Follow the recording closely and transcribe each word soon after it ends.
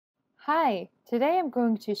Hi, today I'm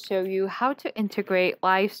going to show you how to integrate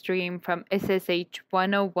live stream from SSH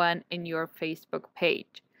 101 in your Facebook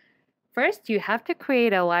page. First, you have to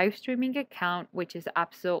create a live streaming account, which is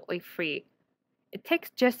absolutely free. It takes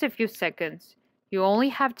just a few seconds. You only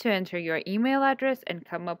have to enter your email address and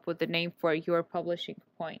come up with the name for your publishing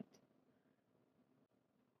point.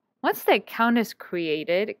 Once the account is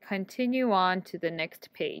created, continue on to the next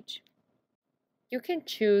page. You can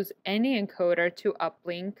choose any encoder to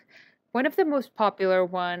uplink. One of the most popular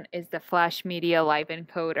one is the Flash Media Live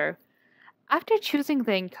encoder. After choosing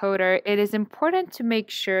the encoder, it is important to make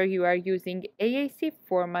sure you are using AAC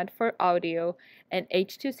format for audio and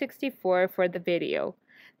H.264 for the video.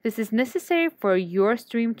 This is necessary for your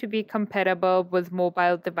stream to be compatible with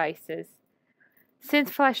mobile devices.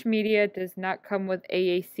 Since Flash Media does not come with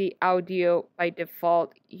AAC audio by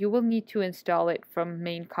default, you will need to install it from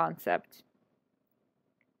main concept.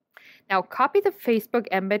 Now copy the Facebook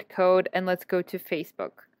embed code and let's go to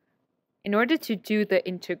Facebook. In order to do the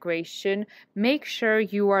integration, make sure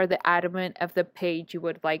you are the admin of the page you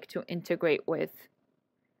would like to integrate with.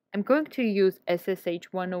 I'm going to use SSH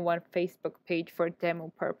 101 Facebook page for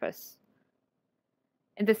demo purpose.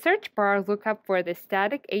 In the search bar, look up for the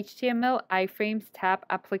static HTML iframes tab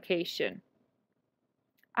application.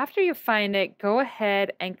 After you find it, go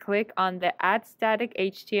ahead and click on the Add Static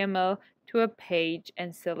HTML to a page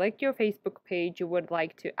and select your Facebook page you would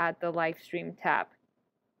like to add the live stream tab.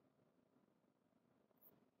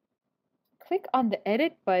 Click on the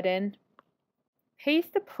Edit button,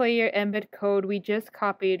 paste the player embed code we just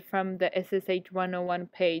copied from the SSH 101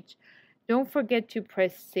 page. Don't forget to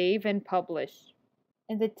press Save and Publish.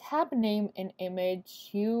 In the tab name and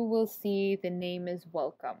image, you will see the name is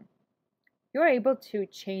Welcome. You're able to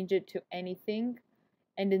change it to anything,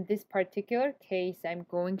 and in this particular case, I'm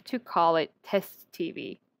going to call it Test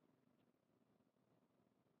TV.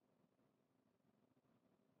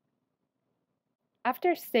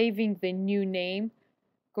 After saving the new name,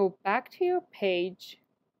 go back to your page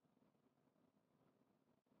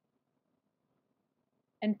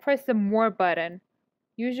and press the More button.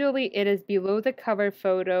 Usually it is below the cover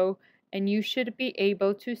photo, and you should be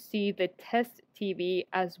able to see the Test TV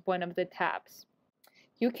as one of the tabs.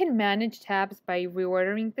 You can manage tabs by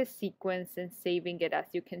reordering the sequence and saving it, as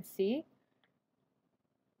you can see.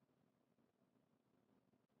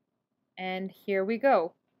 And here we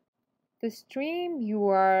go. The stream you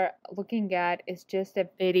are looking at is just a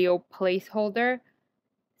video placeholder.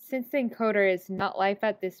 Since the encoder is not live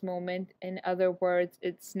at this moment, in other words,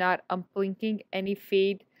 it's not uplinking any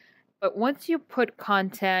feed, but once you put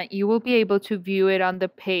content, you will be able to view it on the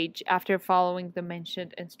page after following the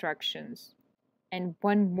mentioned instructions. And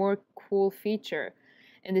one more cool feature.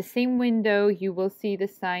 In the same window, you will see the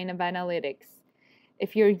sign of analytics.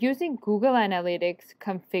 If you're using Google Analytics,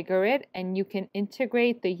 configure it and you can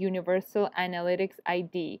integrate the Universal Analytics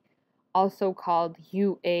ID, also called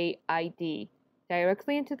UAID,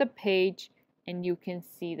 directly into the page and you can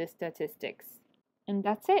see the statistics. And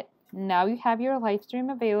that's it. Now you have your live stream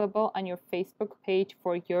available on your Facebook page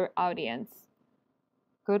for your audience.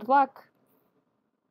 Good luck!